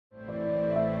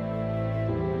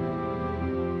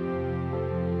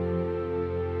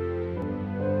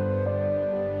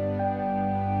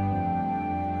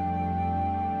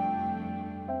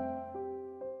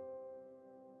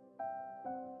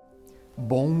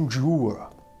Bonjour,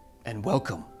 and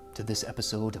welcome to this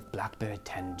episode of BlackBerry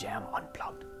Jam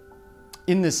Unplugged.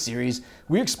 In this series,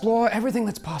 we explore everything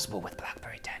that's possible with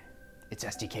BlackBerry 10, its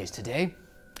SDKs today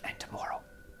and tomorrow.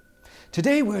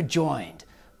 Today we're joined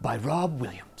by Rob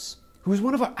Williams, who is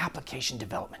one of our application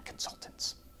development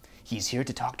consultants. He's here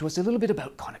to talk to us a little bit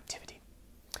about connectivity.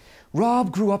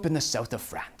 Rob grew up in the south of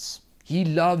France. He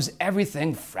loves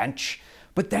everything French,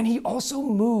 but then he also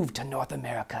moved to North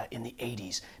America in the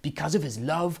 80s because of his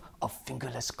love of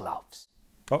fingerless gloves.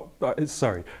 Oh,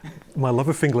 sorry. My love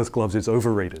of fingerless gloves is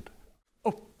overrated.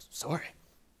 Oh, sorry.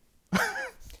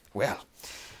 Well,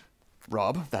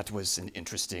 Rob, that was an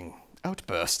interesting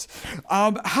outburst.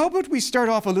 How about we start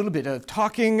off a little bit of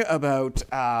talking about,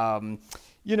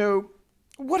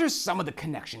 what are some of the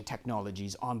connection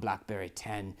technologies on BlackBerry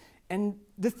 10 and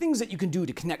the things that you can do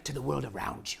to connect to the world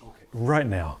around you? Right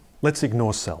now, let's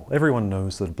ignore cell. Everyone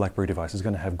knows that a BlackBerry device is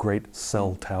going to have great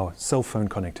cell phone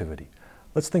connectivity.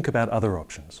 Let's think about other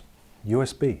options.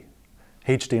 USB,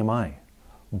 HDMI,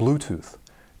 Bluetooth,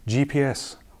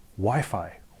 GPS,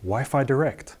 Wi-Fi, Wi-Fi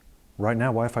Direct. Right now,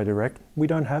 Wi-Fi Direct we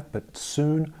don't have, but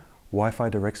soon Wi-Fi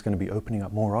Direct is going to be opening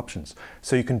up more options.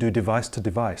 So you can do device to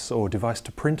device or device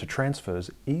to printer transfers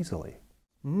easily.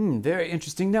 Very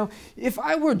interesting. Now, if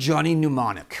I were Johnny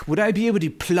Mnemonic, would I be able to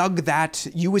plug that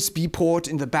USB port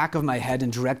in the back of my head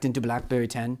and direct into BlackBerry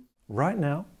 10? Right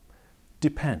now,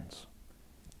 depends.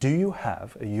 Do you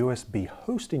have a USB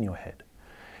host in your head?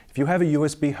 If you have a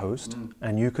USB host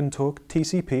and you can talk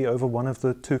TCP over one of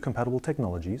the two compatible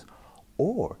technologies,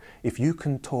 or if you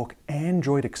can talk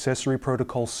Android Accessory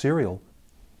Protocol serial,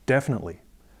 definitely.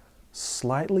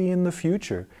 Slightly in the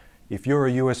future, if you're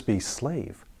a USB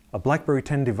slave, a BlackBerry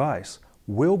 10 device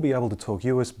will be able to talk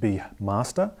USB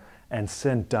master and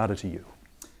send data to you.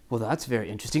 Well, that's very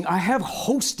interesting. I have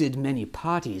hosted many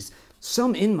parties,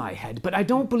 some in my head, but I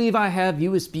don't believe I have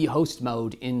USB host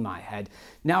mode in my head.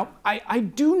 Now, I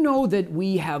do know that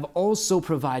we have also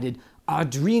provided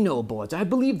Arduino boards, I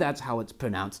believe that's how it's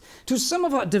pronounced, to some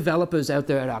of our developers out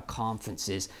there at our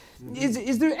conferences.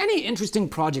 Is there any interesting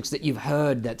projects that you've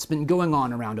heard that's been going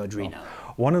on around Arduino?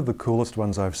 One of the coolest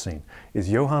ones I've seen is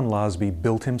Johan Larsby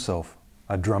built himself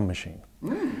a drum machine.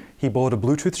 He bought a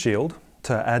Bluetooth shield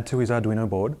to add to his Arduino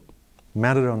board,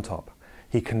 mounted it on top.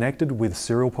 He connected with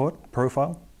serial port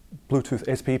profile, Bluetooth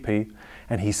SPP,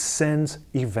 and he sends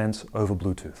events over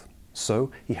Bluetooth.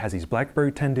 So he has his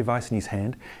BlackBerry 10 device in his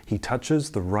hand, he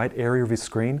touches the right area of his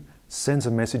screen, sends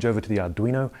a message over to the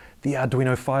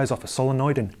Arduino fires off a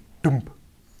solenoid and doom,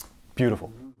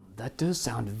 beautiful. That does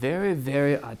sound very,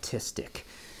 very artistic.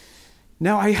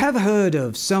 Now, I have heard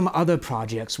of some other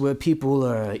projects where people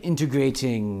are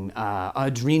integrating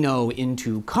Arduino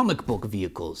into comic book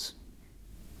vehicles.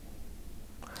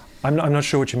 I'm not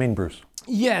sure what you mean, Bruce.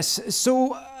 Yes,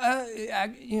 so,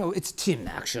 it's Tim,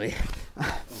 actually.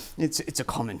 It's a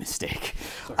common mistake.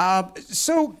 I'm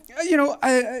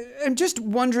just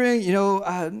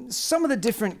wondering, some of the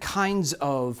different kinds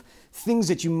of things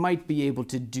that you might be able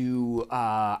to do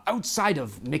outside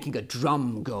of making a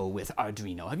drum go with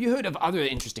Arduino. Have you heard of other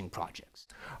interesting projects?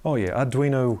 Oh yeah,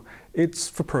 Arduino, it's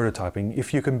for prototyping.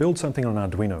 If you can build something on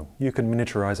Arduino, you can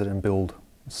miniaturize it and build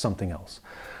something else.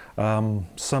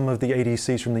 Some of the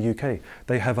ADCs from the UK,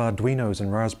 they have Arduinos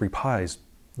and Raspberry Pis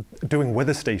doing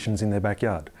weather stations in their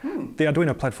backyard. The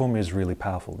Arduino platform is really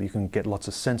powerful. You can get lots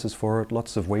of sensors for it,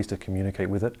 lots of ways to communicate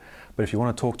with it. But if you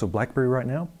want to talk to a BlackBerry right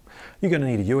now, you're going to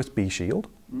need a USB shield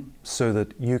so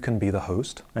that you can be the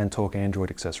host and talk Android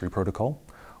Accessory Protocol,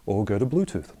 or go to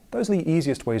Bluetooth. Those are the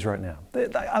easiest ways right now. There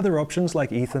are other options like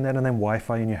Ethernet and then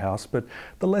Wi-Fi in your house, but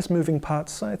the less moving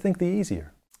parts, I think, the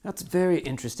easier. That's very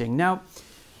interesting. Now,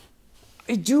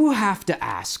 I do have to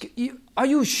ask, are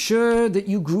you sure that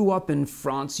you grew up in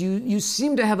France? You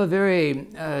seem to have a very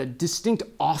distinct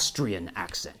Austrian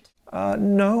accent.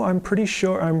 No, I'm pretty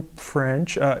sure I'm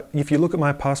French. If you look at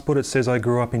my passport, it says I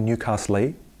grew up in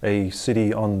Newcastle, a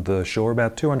city on the shore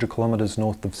about 200 kilometers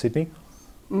north of Sydney.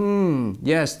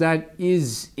 Yes, that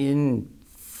is in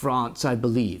France, I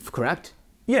believe, correct?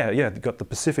 Yeah, you've got the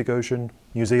Pacific Ocean,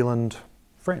 New Zealand,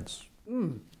 France.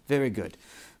 Very good.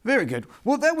 Very good.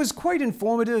 Well, that was quite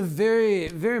informative, very,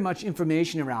 very much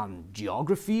information around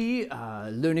geography,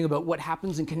 learning about what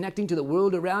happens and connecting to the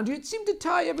world around you. It seemed to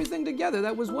tie everything together.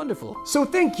 That was wonderful. So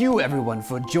thank you, everyone,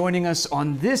 for joining us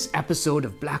on this episode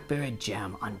of BlackBerry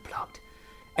Jam Unplugged.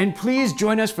 And please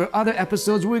join us for other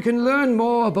episodes where we can learn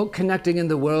more about connecting in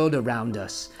the world around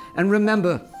us. And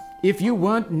remember, if you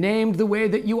weren't named the way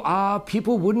that you are,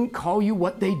 people wouldn't call you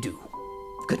what they do.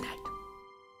 Good night.